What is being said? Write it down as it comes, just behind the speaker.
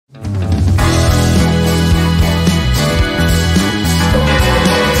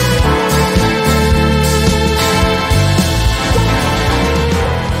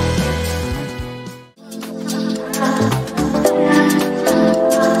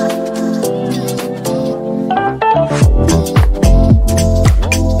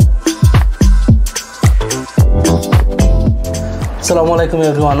Assalamu alaikum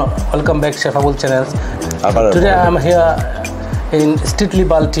everyone. Welcome back Chef Abul channel. Today I am here in Streetly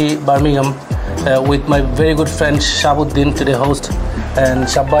Balti, Birmingham with my very good friend Shabuddin, today host, and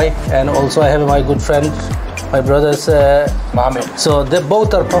Shabbai, and also I have my good friend, my brothers Mohammed. So they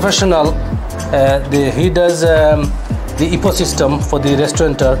both are professional. He does the ecosystem for the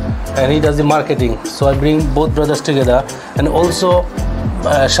restaurateur and he does the marketing. So I bring both brothers together, and also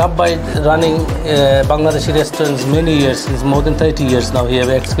Shabbai running Bangladeshi restaurants many years, since more than 30 years now. He have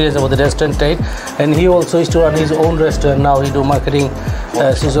experience about the restaurant trade, and he also used to run his own restaurant. Now he do marketing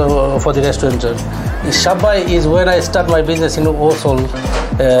for the restaurateur. Shabbai is when I start my business in Oslo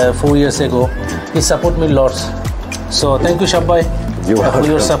 4 years ago. He support me lots. So thank you Shabbai for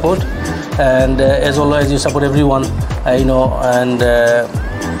your support, and as always you support everyone, I know, and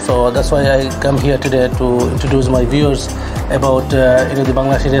so that's why I come here today to introduce my viewers about the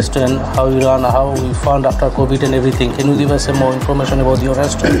Bangladeshi restaurant, how you run, how we found after COVID and everything. Can you give us some more information about your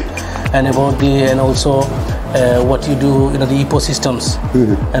restaurant and about and also what you do, the ecosystems,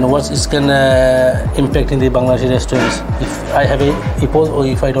 and what it can impact in the Bangladeshi restaurants if I have a epos or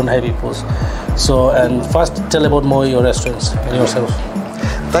if I don't have epos. So, and first tell about more your restaurants and yourself.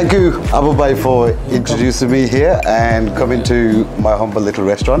 Thank you, Abul Bhai, for introducing me here and coming to my humble little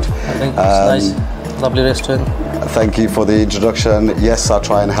restaurant. Thank you. It's nice, lovely restaurant. Thank you for the introduction. Yes, I'll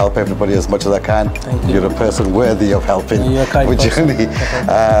try and help everybody as much as I can. Thank you. You're a person worthy of helping. You're a kind person.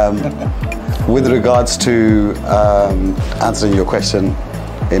 With regards to answering your question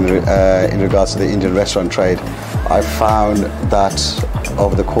in regards to the Indian restaurant trade, I found that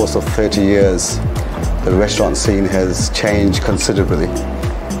over the course of 30 years, the restaurant scene has changed considerably.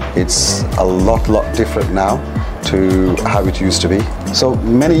 It's a lot different now to how it used to be. So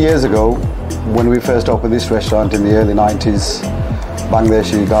many years ago, when we first opened this restaurant in the early 90s,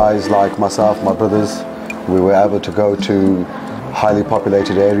 Bangladeshi guys like myself, my brothers, we were able to go to highly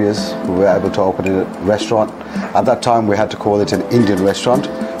populated areas. We were able to open a restaurant. At that time, we had to call it an Indian restaurant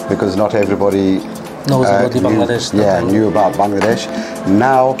because not everybody knows about Bangladesh. Knew about Bangladesh.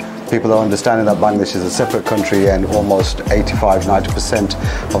 Now, people are understanding that Bangladesh is a separate country, and almost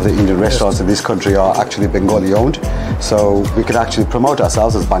 85–90% of the Indian restaurants in this country are actually Bengali owned. So we can actually promote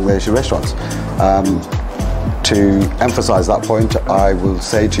ourselves as Bangladeshi restaurants. To emphasize that point, I will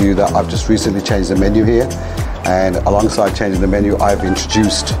say to you that I've just recently changed the menu here, and alongside changing the menu, I've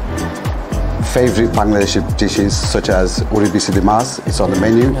introduced favorite Bangladeshi dishes such as uri bisi mas. It's on the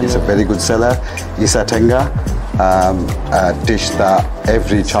menu. It's a very good seller. Isa tenga, a dish that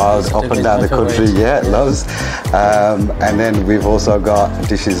every child up and down the country loves. And then we've also got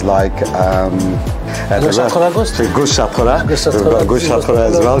dishes like Gush shatkora. We've got gush shatkora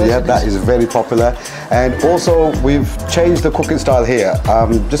as well. Yeah, that is very popular. And also we've changed the cooking style here.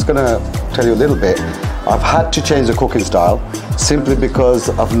 I'm just going to tell you a little bit. I've had to change the cooking style simply because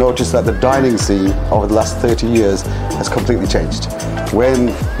I've noticed that the dining scene over the last 30 years has completely changed.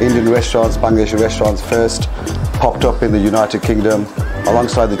 When Indian restaurants, Bangladeshi restaurants first popped up in the United Kingdom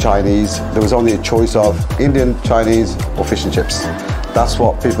alongside the Chinese, there was only a choice of Indian, Chinese or fish and chips. That's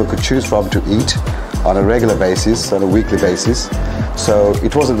what people could choose from to eat on a regular basis, on a weekly basis. So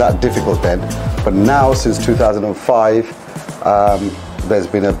it wasn't that difficult then. But now, since 2005, there's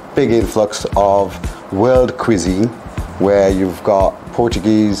been a big influx of world cuisine, where you've got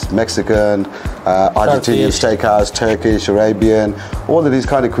Portuguese, Mexican, Argentinian steakhouse, Turkish, Arabian, all of these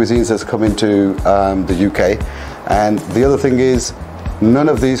kind of cuisines that's come into the UK. And the other thing is, none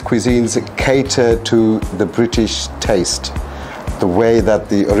of these cuisines cater to the British taste, the way that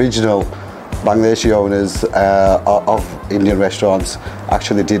the original Bangladeshi owners of Indian restaurants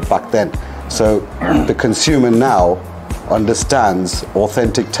actually did back then. So the consumer now understands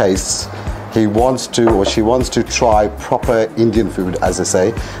authentic tastes. He wants to, or she wants to, try proper Indian food, as they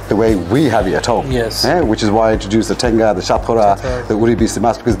say, the way we have it at home. Yes. Which is why I introduced the tenga, the shatkora, the uri bisi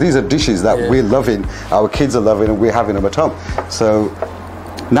mas, because these are dishes that we're loving, our kids are loving, and we're having them at home. So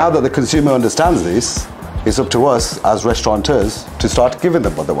now that the consumer understands this, it's up to us as restaurateurs to start giving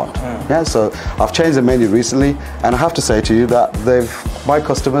them what they want. So I've changed the menu recently, and I have to say to you that my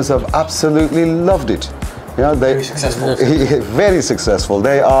customers have absolutely loved it. Very successful. Very successful.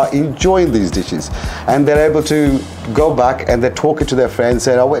 They are enjoying these dishes, and they're able to go back and they're talking to their friends,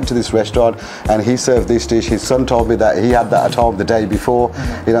 saying, I went to this restaurant and he served this dish. His son told me that he had that at home the day before.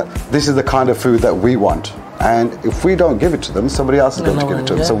 This is the kind of food that we want. And if we don't give it to them, somebody else is going to give it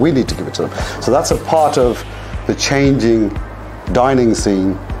to them. So we need to give it to them. So that's a part of the changing dining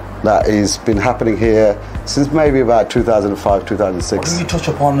scene that has been happening here since maybe about 2005, 2006. Can you touch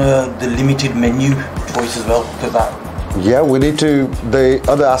upon the limited menu choice as well? Yeah, we need to. The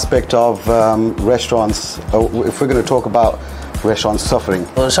other aspect of restaurants, if we're going to talk about restaurants suffering.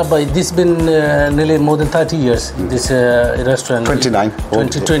 Shabbai, this has been nearly more than 30 years, this restaurant. 29.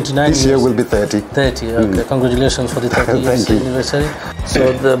 29 This year will be 30. 30, okay. Congratulations for the 30 years Thank you. anniversary.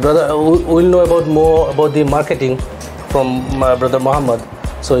 So the brother, we'll know more about the marketing from my brother Muhammad.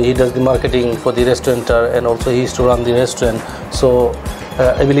 So he does the marketing for the restaurateur, and also he used to run the restaurant. So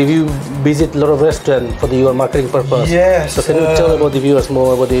I believe you visit a lot of restaurants for your marketing purpose. Yes. So can you tell about the viewers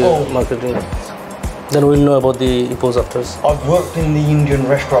more about the marketing? Then we'll know about the Ipo's afters. I've worked in the Indian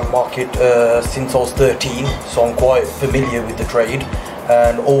restaurant market since I was 13, so I'm quite familiar with the trade.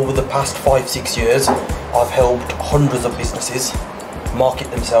 And over the past 5-6 years, I've helped hundreds of businesses market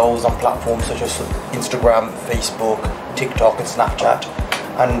themselves on platforms such as Instagram, Facebook, TikTok and Snapchat.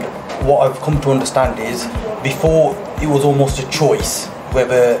 And what I've come to understand is, before it was almost a choice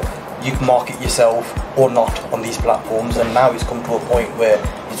whether you can market yourself or not on these platforms, and now it's come to a point where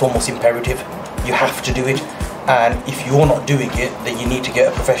it's almost imperative. You have to do it, and if you're not doing it, then you need to get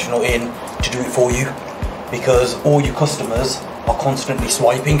a professional in to do it for you, because all your customers are constantly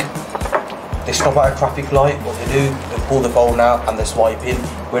swiping. They stop at a traffic light, what they do, they pull the phone out and they're swiping.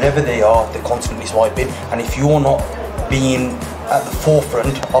 Wherever they are, they're constantly swiping, and if you're not being at the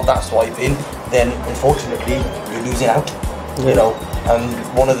forefront of that swiping, then unfortunately you're losing out. You know,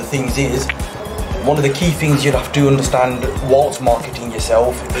 and one of the things is, one of the key things you'd have to understand whilst marketing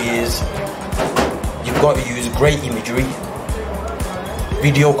yourself is you've got to use great imagery.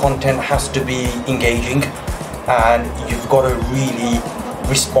 Video content has to be engaging, and you've got to really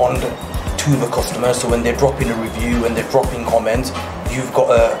respond to the customer. So when they're dropping a review and they're dropping comments, you've got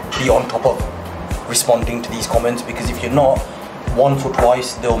to be on top of responding to these comments, because if you're not, once or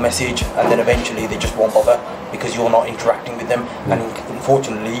twice they'll message and then eventually they just won't bother because you're not interacting with them. And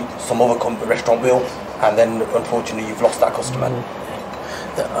unfortunately some other restaurant will, and then unfortunately you've lost that customer.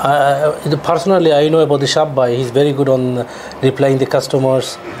 Personally, I know about the Shabbai. He's very good on replying the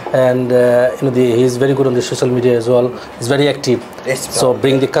customers, and he's very good on the social media as well. He's very active. Yes, so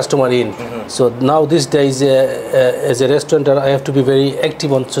bring the customer in. So now these days, as a restaurateur, I have to be very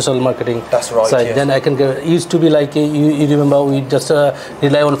active on social marketing. That's right. side. Yes. Then I can get. It used to be like you remember, we just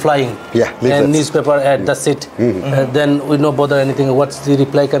rely on flying. Yeah, and newspaper ad. That's it. Then we don't bother anything. What's the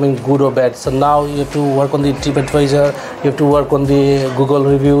reply coming, good or bad? So now you have to work on the TripAdvisor. You have to work on the Google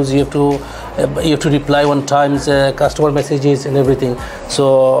reviews. You have to reply on times customer messages and everything.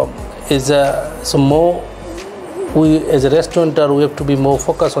 So more. We as a restaurateur, we have to be more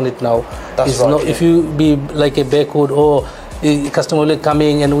focused on it now. That's right. Not, if you be like a backward, or the customer will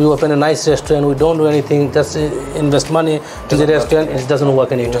coming and we open a nice restaurant, we don't do anything, just invest money to the restaurant, it doesn't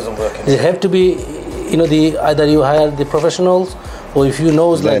work anymore. It doesn't work anymore. It have to be, either you hire the professionals, or if you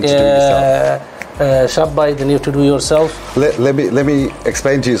know like Shabbai, then you have to do yourself. Let me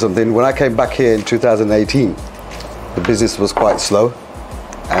explain to you something. When I came back here in 2018, the business was quite slow,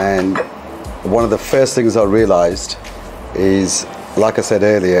 and one of the first things I realized is, like I said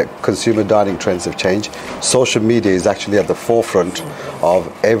earlier, consumer dining trends have changed. Social media is actually at the forefront of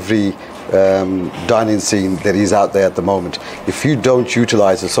every dining scene that is out there at the moment. If you don't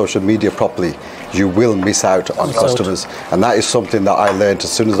utilize the social media properly, you will miss out on customers. And that is something that I learned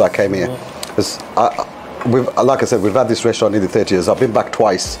as soon as I came here. Like I said, we've had this restaurant nearly 30 years. I've been back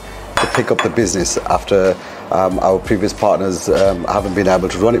twice to pick up the business after our previous partners haven't been able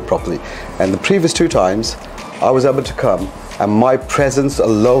to run it properly. And the previous 2 times, I was able to come, and my presence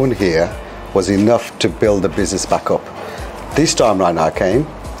alone here was enough to build the business back up. This time right now I came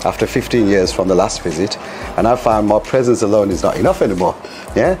after 15 years from the last visit, and I found my presence alone is not enough anymore.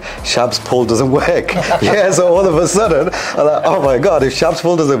 Yeah, Shab's pull doesn't work. Yeah, so all of a sudden, I'm like, oh my God, if Shab's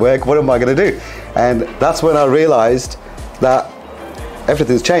pull doesn't work, what am I going to do? And that's when I realized that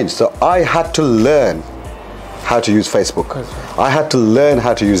everything's changed. So I had to learn how to use Facebook. I had to learn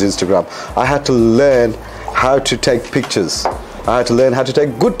how to use Instagram. I had to learn how to take pictures. I had to learn how to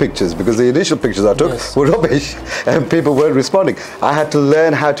take good pictures, because the initial pictures I took were rubbish and people weren't responding. I had to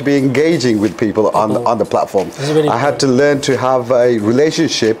learn how to be engaging with people on the platform. I had to learn to have a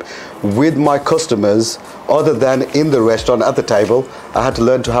relationship with my customers other than in the restaurant at the table. I had to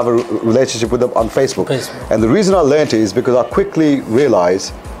learn to have a relationship with them on Facebook. And the reason I learned it is because I quickly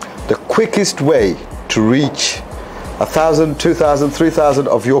realized the quickest way to reach 1,000, 2,000, 3,000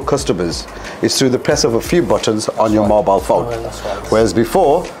 of your customers is through the press of a few buttons on your mobile phone. Whereas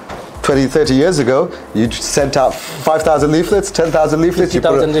before, 20, 30 years ago, you sent out 5,000 leaflets, 10,000 leaflets.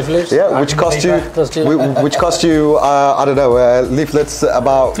 50,000 leaflets. Yeah, which cost you, I don't know, leaflets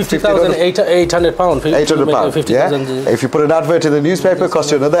about 50,000, 800 pounds. 800 pounds. Yeah. If you put an advert in the newspaper, it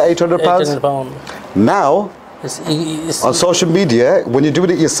costs you another 800 pounds. 800 pounds. Now, On social media, when you're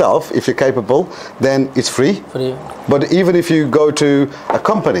doing it yourself, if you're capable, then it's free. But even if you go to a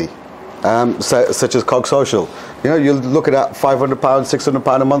company, such as Cog Social, you'll look at that £500,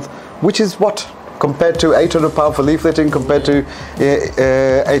 £600 a month, which is what? Compared to £800 for leafleting, compared to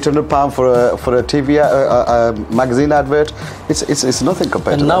 £800 for a TV magazine advert, it's nothing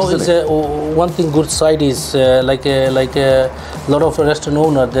compared to now that. Now, one thing good side is like a lot of restaurant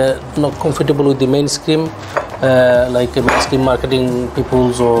owner, they're not comfortable with the mainstream, like mainstream marketing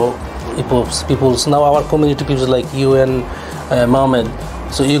peoples or peoples. Now our community people like you and Mohammed.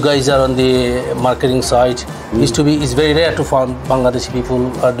 So you guys are on the marketing side. It's very rare to find Bangladeshi people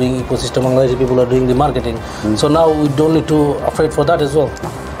are doing ecosystem. Bangladeshi people are doing the marketing. So now we don't need to afraid for that as well.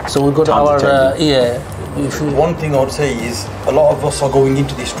 So we got our One thing I would say is a lot of us are going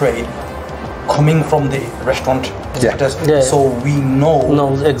into this trade coming from the restaurant sectors, so we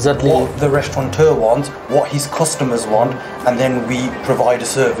know exactly what the restaurateur wants, what his customers want, and then we provide a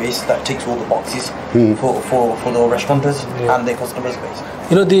service that ticks all the boxes for the restaurateurs and their customers base.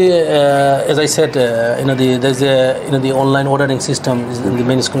 As I said, there's the online ordering system in the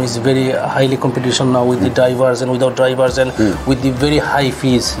mainstream is very highly competition now with the drivers and without drivers and with the very high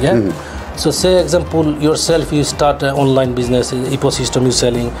fees. So say example yourself, you start an online business ecosystem you're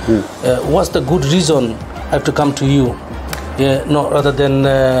selling. What's the good reason I have to come to you? Rather than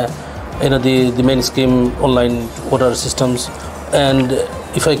the mainstream online order systems. And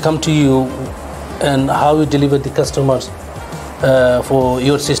if I come to you, and how you deliver the customers for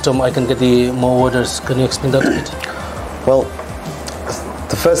your system, I can get the more orders. Can you explain that a bit? Well,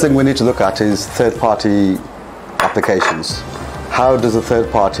 the first thing we need to look at is third-party applications. How does a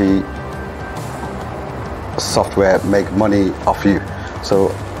third-party software make money off you?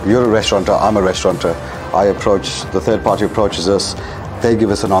 So you're a restaurateur, I'm a restaurateur. The third party approaches us, they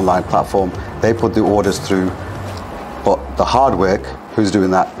give us an online platform, they put the orders through, but the hard work, who's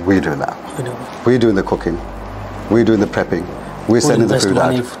doing that? We're doing that. We're doing the cooking, we're doing the prepping, we're sending the food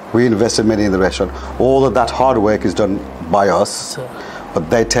out, we invested money in the restaurant. All of that hard work is done by us, but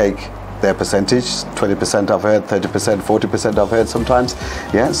they take their percentage, 20% I've heard, 30%, 40% I've heard sometimes.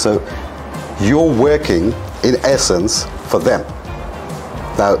 So you're working in essence for them.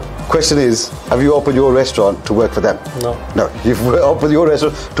 Now, question is, have you opened your restaurant to work for them? No, you've opened your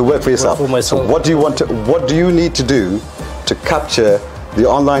restaurant to work for yourself. So what do you need to do to capture the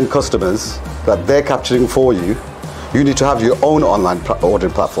online customers that they're capturing for you? You need to have your own online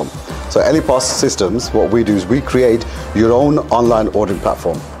ordering platform. So Elipos Systems, what we do is we create your own online ordering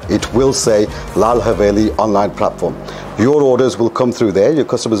platform. It will say Lal Haveli online platform. Your orders will come through there, your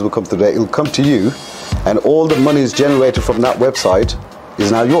customers will come through there, it'll come to you, and all the money is generated from that website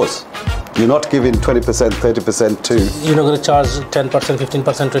is now yours. You're not giving 20%, 30% to... You're not going to charge 10%,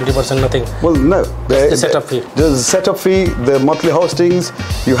 15%, 20%, nothing? Well, no. The setup fee. There's a setup fee, the monthly hostings,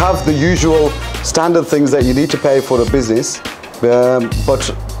 you have the usual standard things that you need to pay for a business,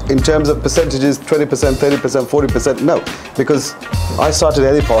 but in terms of percentages, 20%, 30%, 40%, no. Because I started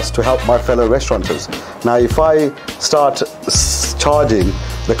Elipos to help my fellow restaurateurs. Now, if I start charging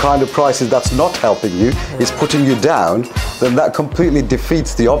the kind of prices that's not helping you, is putting you down, then that completely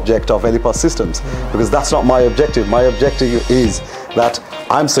defeats the object of Elipos Systems. Because that's not my objective. My objective is that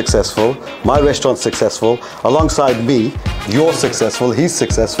I'm successful, my restaurant's successful, alongside me, you're successful, he's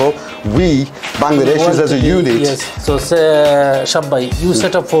successful, we, Bangladeshis as a unit. Yes, so say, Shabbai, you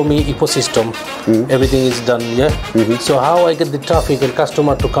set up for me ecosystem, everything is done, So how I get the traffic and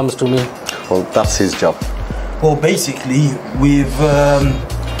customer to comes to me? Well, that's his job. Well, basically, with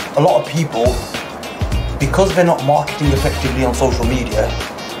a lot of people, because they're not marketing effectively on social media,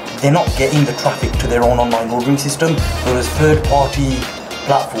 they're not getting the traffic to their own online ordering system, whereas third-party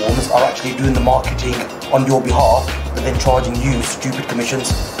platforms are actually doing the marketing on your behalf, but then charging you stupid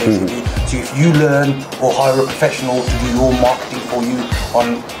commissions, basically. So if you learn or hire a professional to do your marketing for you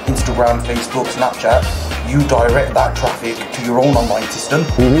on Instagram, Facebook, Snapchat, you direct that traffic to your own online system,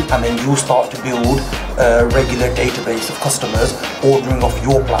 and then you start to build a regular database of customers ordering off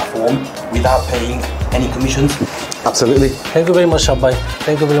your platform without paying any commissions. Absolutely. Thank you very much, Shabbai.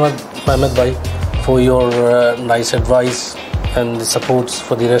 Thank you very much, Mohammed Bhai, for your nice advice and the supports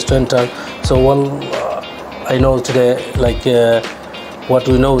for the restaurateur. So I know today, like what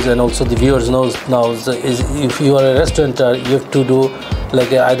we know, and also the viewers knows now, is if you are a restaurateur, you have to do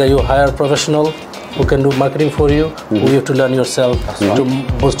like either you hire a professional who can do marketing for you, or you have to learn yourself to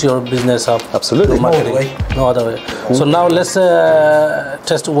boost your business up. Absolutely. No other way. So now let's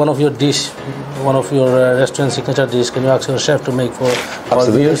test one of your dish, one of your restaurant signature dish. Can you ask your chef to make for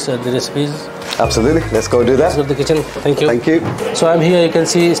our viewers the recipes? Absolutely. Let's go do that. Let's go to the kitchen. Thank you. Thank you. So I'm here. You can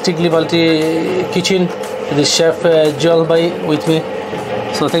see Streetly Balti kitchen. The chef Joel Bhai with me.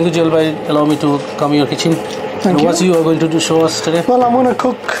 So thank you, Joel Bhai. Allow me to come in your kitchen. Thank you. What you are going to show us today? Well, I'm going to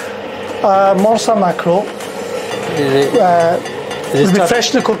cook morsa mackerel. It'll be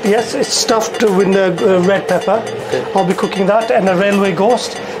freshly cooked, yes. It's stuffed with the red pepper. Okay. I'll be cooking that, and a railway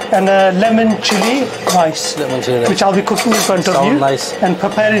ghost, and a lemon chili rice, which I'll be cooking in front of you nice. and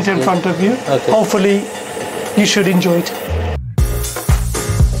preparing it in front of you. Okay. Hopefully, you should enjoy it.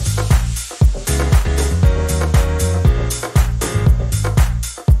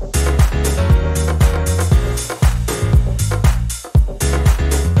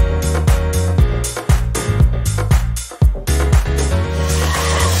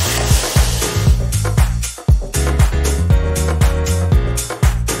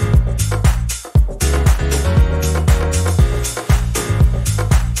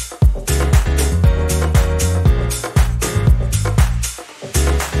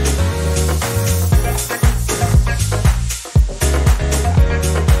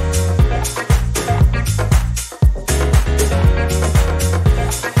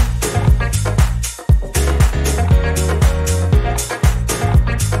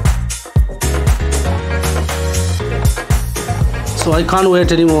 So I can't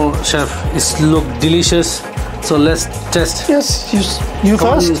wait anymore, chef. It's look delicious. So let's test. Yes, you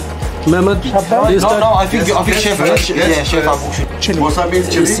first. Mehmet, please start. I think Chef. Yeah, Chef Abul should. Chili. Morsa means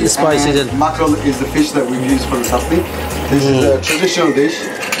chili. It's spicy then. Mackerel is the fish that we use for the sapni. This is a traditional dish.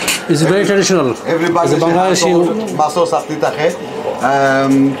 It's very traditional. Everybody It's a Bangladeshi, maso sapni takhe.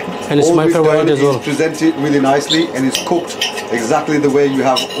 and it's my favorite as well. It's presented really nicely and it's cooked exactly the way you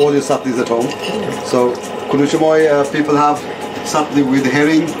have all your sapnis at home. So Kunuchamoy people have sapni with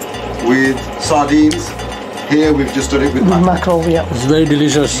herring, with sardines. Here we've just done it with mackerel. Mackerel, yeah. It's very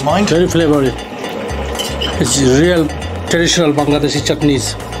delicious, very flavory. It's real traditional Bangladeshi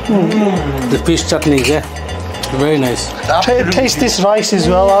chutneys. The fish chutneys, yeah. Very nice. Taste this rice as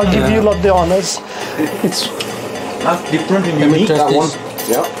well. I'll give you a lot of the honors. It's That's different and Let me unique. test That one. this.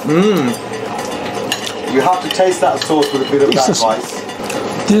 Yeah. You have to taste that sauce with a bit of that This is- rice.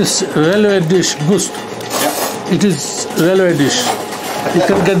 This railway dish, gust, Yeah. it is railway dish. You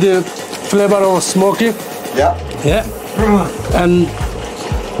can get the flavor of smoky, Yeah. yeah, and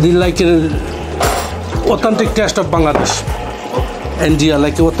the authentic taste of Bangladesh. And yeah,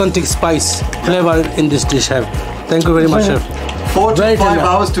 like authentic spice flavor in this dish have. Thank you very much, chef. 4 to Very 5 tender.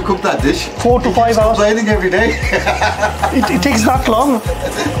 hours to cook that dish. 4 to 5 hours. Complaining every day. It takes that long.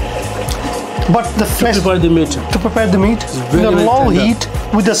 But the flesh Prepare the meat. to prepare the meat very, in a very low tender. heat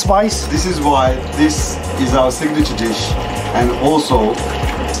with the spice. This is why this is our signature dish, and also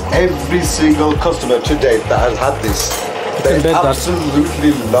every single customer to date that has had this, they can bet that.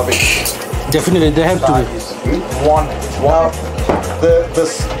 absolutely love it. Definitely, they have to That be. is one. Wow.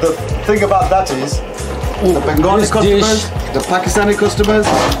 The thing about that is the Bengali This customers, the Pakistani customers,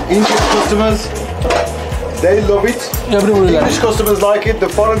 Indian customers, they love it. Everybody likes English it. customers like it. The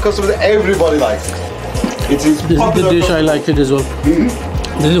foreign customers, everybody likes it. It is This is the popular. dish I like it as well.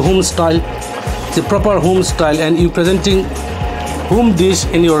 This is home style. It's a proper home style, and you presenting home dish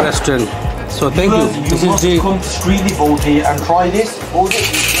in your restaurant. So thank you. You This is must the come to Streetly Balti and try this. What is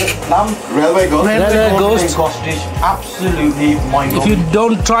it? Lamb. Railway ghost. Railway ghost. Ghost dish. Absolutely mind If you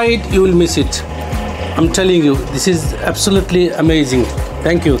don't try it, you will miss it. I'm telling you, this is absolutely amazing.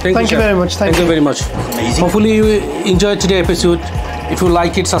 Thank you. Thank you, Thank you chef. very much. Thank you very much. Amazing. Hopefully you enjoyed today's episode. If you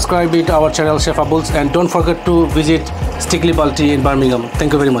like it, subscribe it our channel Chef Abul's, and don't forget to visit Streetly Balti in Birmingham.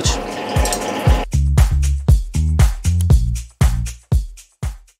 Thank you very much.